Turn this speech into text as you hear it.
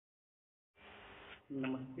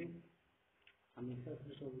Namaste, Namaste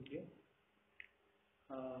JVWU.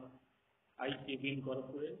 I JV'N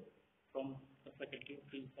Gaurav from the Faculty of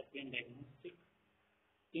BScRT and Diagnostics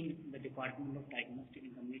in the Department of Diagnostic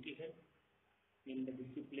and Community Health in the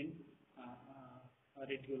discipline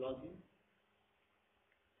Radiology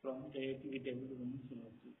from JV'N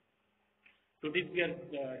University. Today we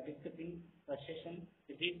are discussing a session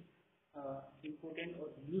that is important or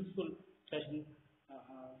useful session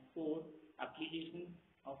for application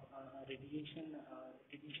of radiation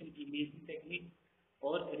imaging technique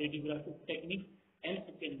or radiographic technique and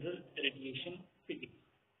general radiation physics.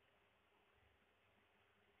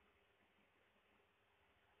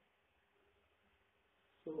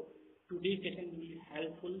 So today's session will be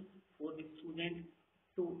helpful for the student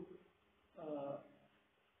to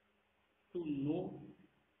know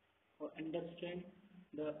or understand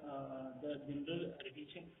the general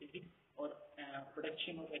radiation physics or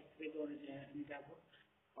production of X-rays or any type of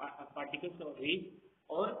particles or rays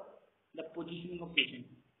or the positioning of patient.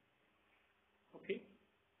 Okay.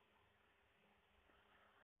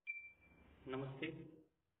 Namaste.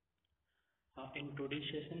 In today's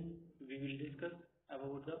session, we will discuss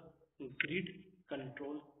about the grid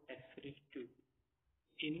control X-ray tube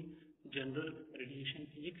in general radiation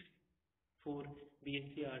physics for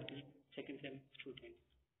BScRT second sem students.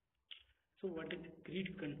 So what is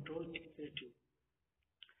grid control X-ray tube?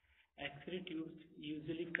 X-ray tubes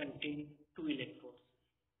usually contain two electrodes.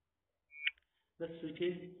 The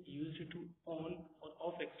switches used to on or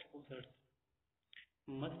off exposures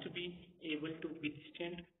must be able to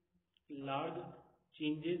withstand large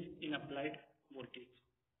changes in applied voltage.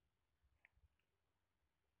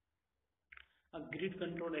 A grid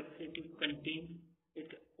control X-ray tube contains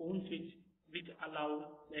its own switch which allows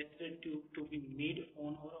the X-ray tube to be made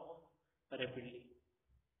on or off rapidly.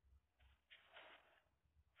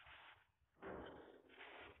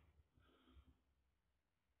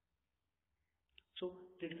 So,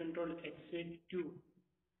 grid control X-ray tube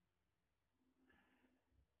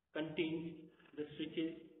contains the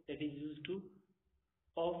switches that is used to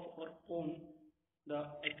off or on the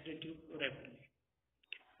X-ray tube rapidly.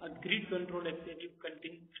 A grid control X-ray tube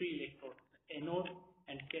contains three electrodes. The anode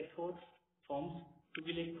and cathode forms two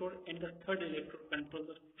electrodes, and the third electrode controls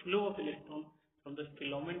the flow of electrons from the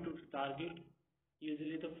filament to the target.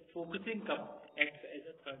 Usually the focusing cup acts as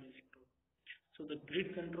a third electrode. So the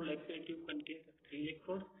grid control X-ray tube contains three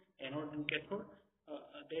electrodes, anode and cathode.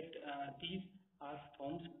 These are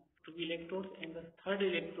forms two electrodes, and the third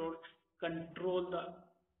electrode control the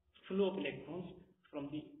flow of electrons from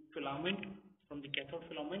the filament, from the cathode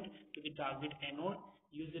filament to the target anode.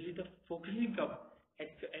 Usually the focusing cup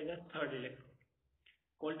acts as a third electrode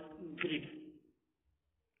called grid.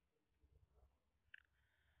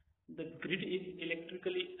 The grid is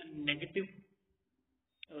electrically negative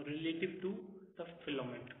relative to the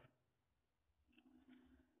filament.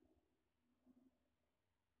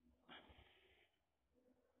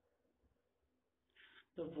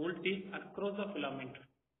 The voltage across the filament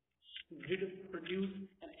grid produce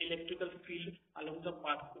an electrical field along the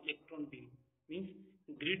path of electron beam. Means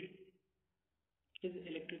grid is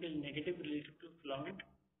electrically negative related to filament.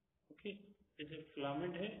 Okay, जैसे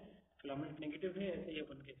filament है, filament negative है, ऐसे ही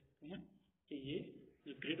अपन कह सकते हैं कि ये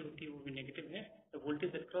जो ग्रिड होती है वो भी नेगेटिव है. The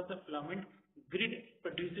voltage across the filament grid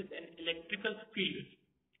produces an electrical field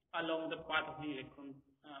along the path of the electron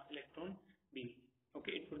beam.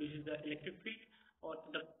 Okay, it produces the electric field or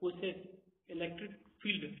the pushes electric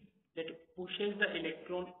field that pushes the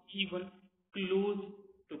electron even closer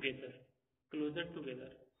together.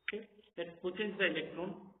 Okay, that pushes the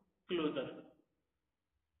electron closer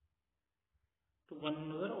to one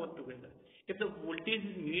another or together. If the voltage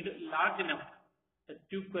is made large enough, the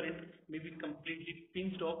tube current may be completely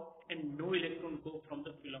pinched off and no electron go from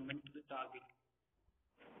the filament to the target.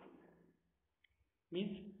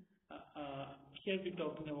 Means here we are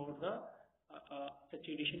talking about the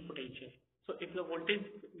saturation potential. So if the voltage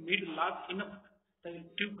made large enough, the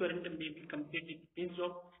tube current may be completely pinched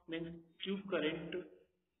off. Means tube current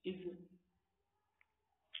is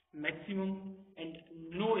maximum and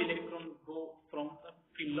no electron go from the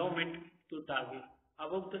filament to target.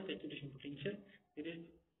 Above the saturation potential, there is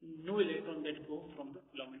no electron that go from the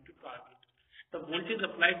filament to target. The voltage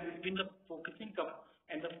applied between the focusing cup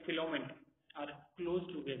and the filament are close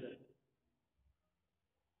together.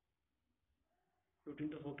 Between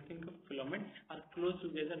the focusing cup filament are close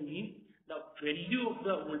together means the value of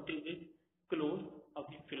the voltage is close of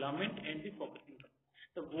the filament and the focusing cup.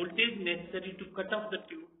 The voltage necessary to cut off the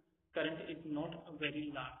tube current is not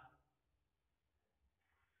very large.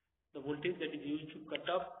 The voltage that is used to cut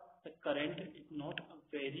off the current is not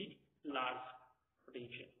very large.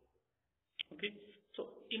 potential. Okay, so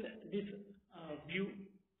in this view,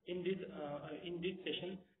 in this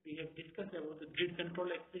session, we have discussed about the grid control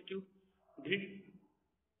accelerative.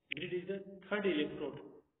 Grid is the third electrode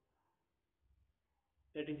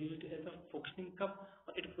that is used as a focusing cup,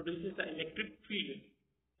 or it produces the electric field,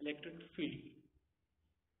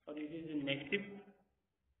 or it is a negative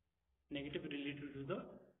related to the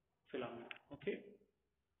filament. Okay,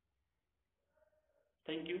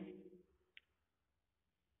 thank you.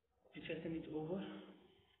 This session is over.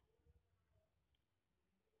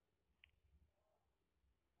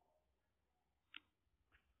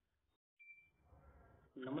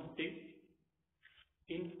 Namaste.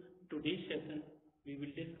 In today's session, we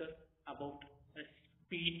will discuss about the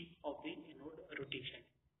speed of the anode rotation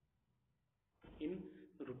in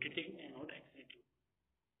rotating anode accelerative.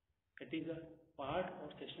 That is a part or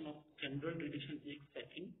session of general relation physics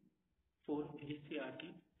setting for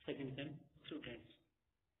BScRT second sem students.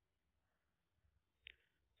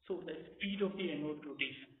 So the speed of the anode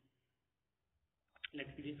rotation.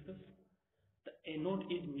 Let's discuss. The anode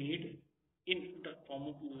is made in the form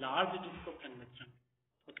of large disk of tungsten.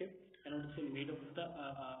 Okay, anode is made of the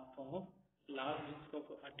form of large disk of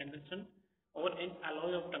tungsten or an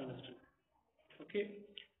alloy of tungsten. Okay,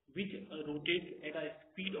 which rotates at a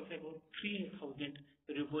speed of about 3000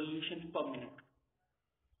 revolutions per minute.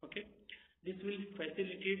 Okay, this will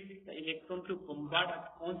facilitate the electron to bombard a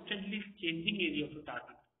constantly changing area of the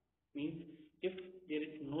target. Means if there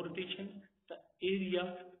is no rotation, the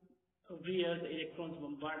area where the electrons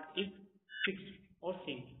bombard is fixed or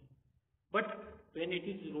same. But when it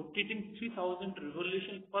is rotating 3000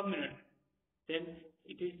 revolutions per minute, then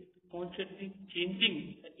it is constantly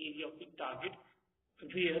changing the area of the target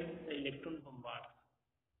where the electron bombards.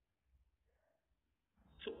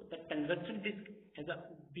 So the tungsten disk has a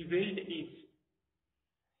beveled edge.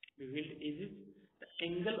 Beveled edges. The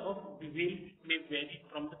angle of bevel may vary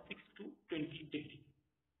from the 6 to 20 degrees.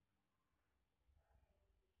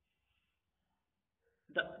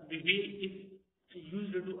 The bevel is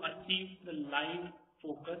used to achieve the line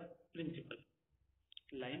focus principle.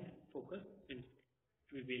 Line focus principle.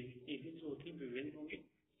 Bevel edges होती है, bevel होंगे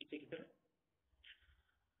इसे की तरह.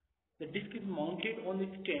 The disc is mounted on the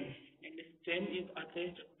stem, and the stem is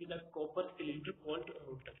attached with a copper cylinder called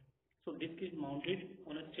rotor. So disc is mounted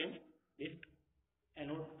on a stem.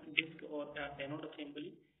 Anode disc or anode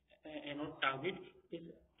assembly, anode target is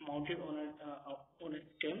mounted on a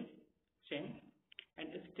stem, and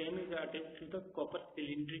the stem is attached to the copper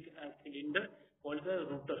cylinder called the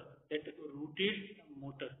rotor that rotates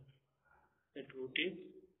motor. That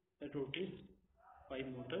rotates by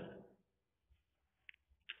motor.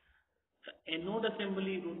 The anode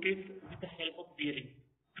assembly rotates with the help of bearing.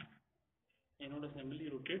 Anode assembly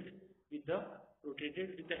rotated with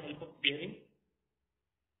the help of bearing.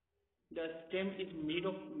 The stem is made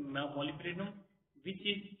of molybdenum, which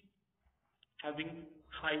is having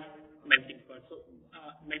high melting point. So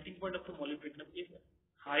melting point of the molybdenum is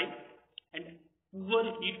high, and poor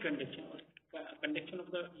heat conduction, or conduction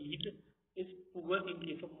of the heat is poor in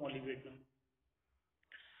case of molybdenum.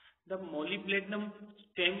 The molybdenum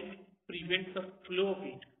stem prevents the flow of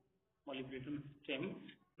heat. Molybdenum stem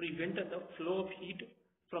prevents the flow of heat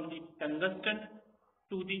from the tungsten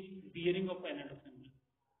to the bearing of anode assembly.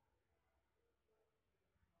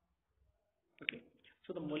 Okay,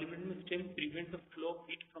 so the molybdenum stem prevents the flow of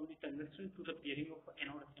heat from the tungsten to the bearing of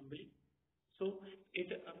anode assembly. So it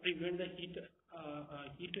prevents the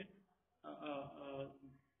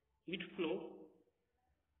heat flow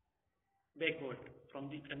backward from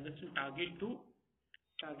the tungsten target to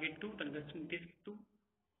tungsten disk to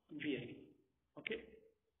bearing. Okay.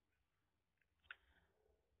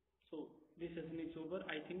 So this session is over.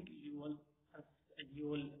 I think you all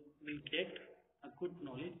will get a good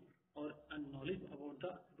knowledge or a knowledge about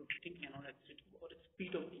the rotating anode accelerative or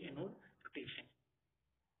speed of the anode rotation.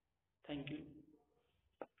 Thank you.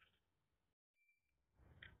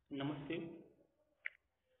 Namaste.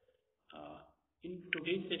 In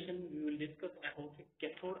today's session, we will discuss about the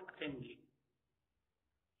cathode assembly.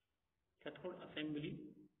 Cathode assembly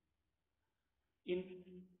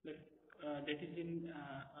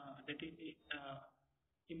that is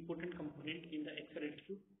important component in the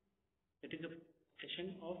accelerative. That is a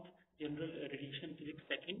session of general relation physics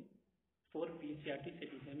second for BScRT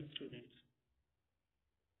second sem students.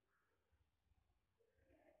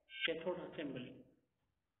 Cathode assembly.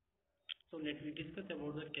 So let me discuss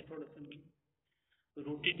about the cathode assembly.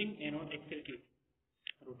 Rotating anode accelerative.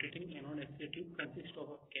 Rotating anode accelerative consists of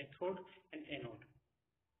a cathode and anode,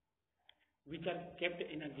 which are kept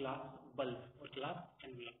in a glass bulb or glass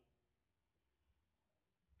envelope.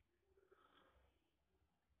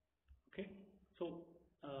 So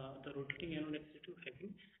the rotating anode accelerator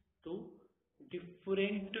having two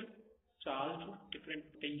different charged, different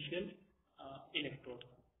potential electrodes.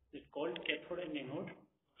 It's called cathode and anode,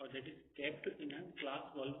 or that is kept in a glass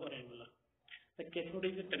valve or envelope. The cathode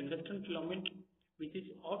is a tungsten filament which is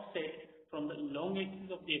offset from the long axis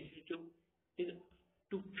of the accelerator is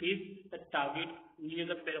to face the target near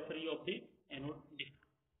the periphery of the anode disk.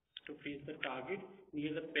 To face the target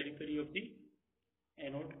near the periphery of the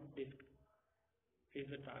anode disk. Face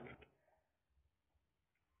the target.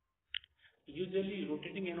 Usually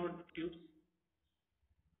rotating anode tubes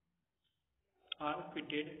are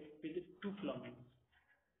fitted with two filaments.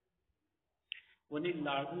 One is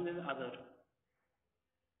larger than the other.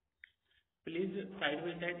 Placed side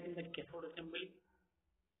by side in the cathode assembly.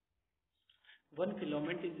 One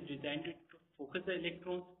filament is designed to focus the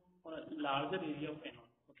electrons on a larger area of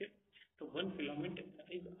anode. Okay, so one filament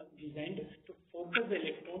is designed to focus the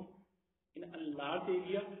electron in a large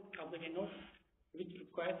area of the anode, which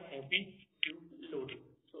requires heavy tube loading.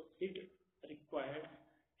 So it requires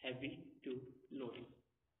heavy tube loading.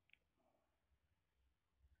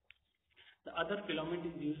 The other filament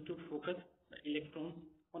is used to focus the electrons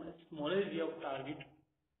on a smaller area of target.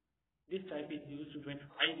 This type is used when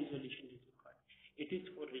high resolution is required. It is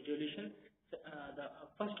for resolution. The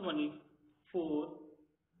first one is four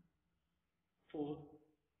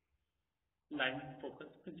line focus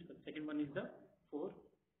principle. Second one is the for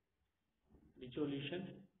resolution,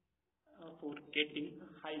 for getting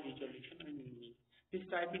high resolution and image. This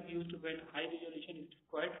type is used when high resolution is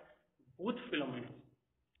required. Both filaments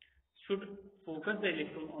should focus the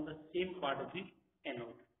electron on the same part of the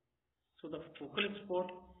anode. So the focal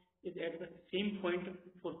spot is at the same point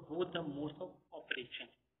for both the modes of operation.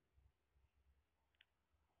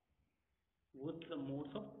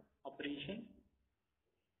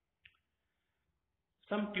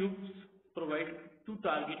 Some tubes provide two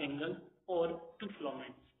target angles or two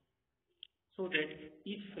filaments, so that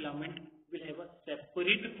each filament will have a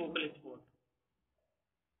separate focal spot.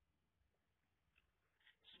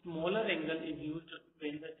 Smaller angle is used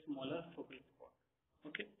when the smaller focal spot.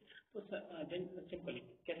 Okay, so then simply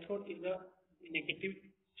cathode is a negative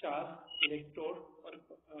charge electrode or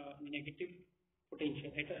negative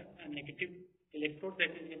potential, a negative electrode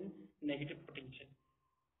that is in negative potential.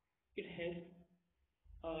 It has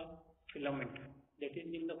a filament that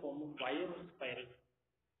is in the form of wire or spiral.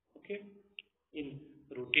 Okay, in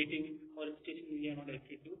rotating or stationary anode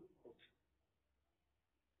accelerator.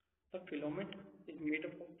 The filament is made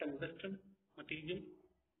up of tungsten material.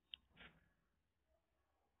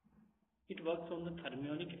 It works on the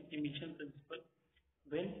thermionic emission principle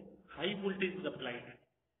when high voltage is applied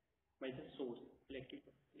by the source,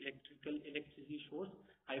 electricity source.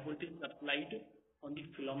 High voltage is applied on the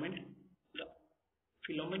filament. The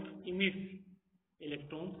filament emits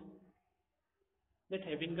electrons that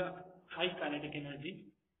having a high kinetic energy,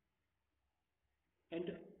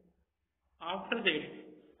 and after that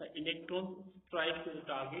the electron strikes to the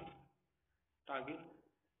target,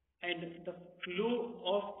 and the flow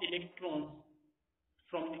of electrons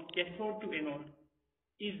from the cathode to anode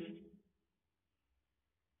is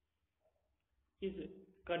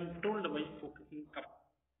controlled by focusing cup.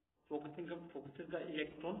 Focusing cup focuses the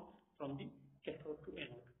electron from the cathode to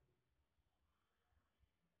anode.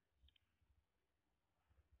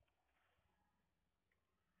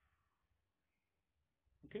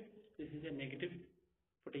 Okay, this is a negative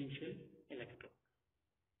potential electrode.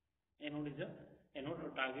 Anode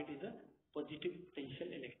or target is a positive potential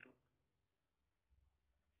electrode.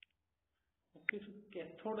 Okay, so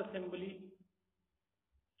cathode assembly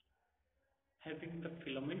having the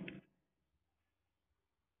filament,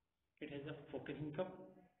 it has a focusing cup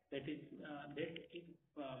that is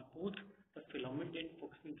both the filament and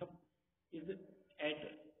focusing cup is at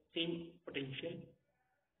same potential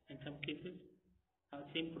in some cases,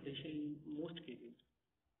 same potential in most cases.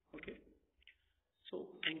 Okay, so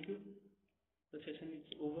thank you. The session is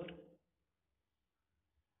over.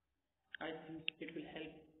 I think it will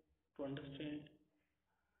help to understand.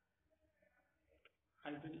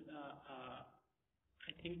 I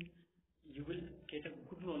think you will get a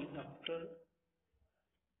good knowledge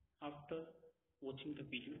after watching the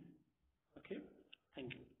video. Okay,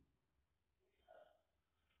 thank you.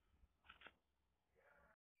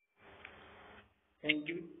 Thank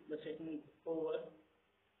you. The session is over.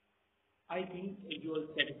 I think you are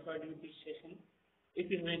satisfied with this session. If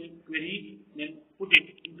you have any query, then put it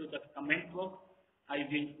into the comment box. I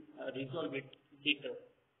will resolve it later.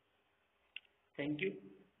 Thank you.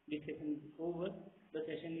 This session is over. The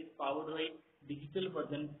session is powered by digital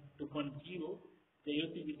version 2.0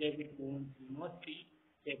 JV'N Namaste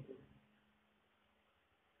JVWU.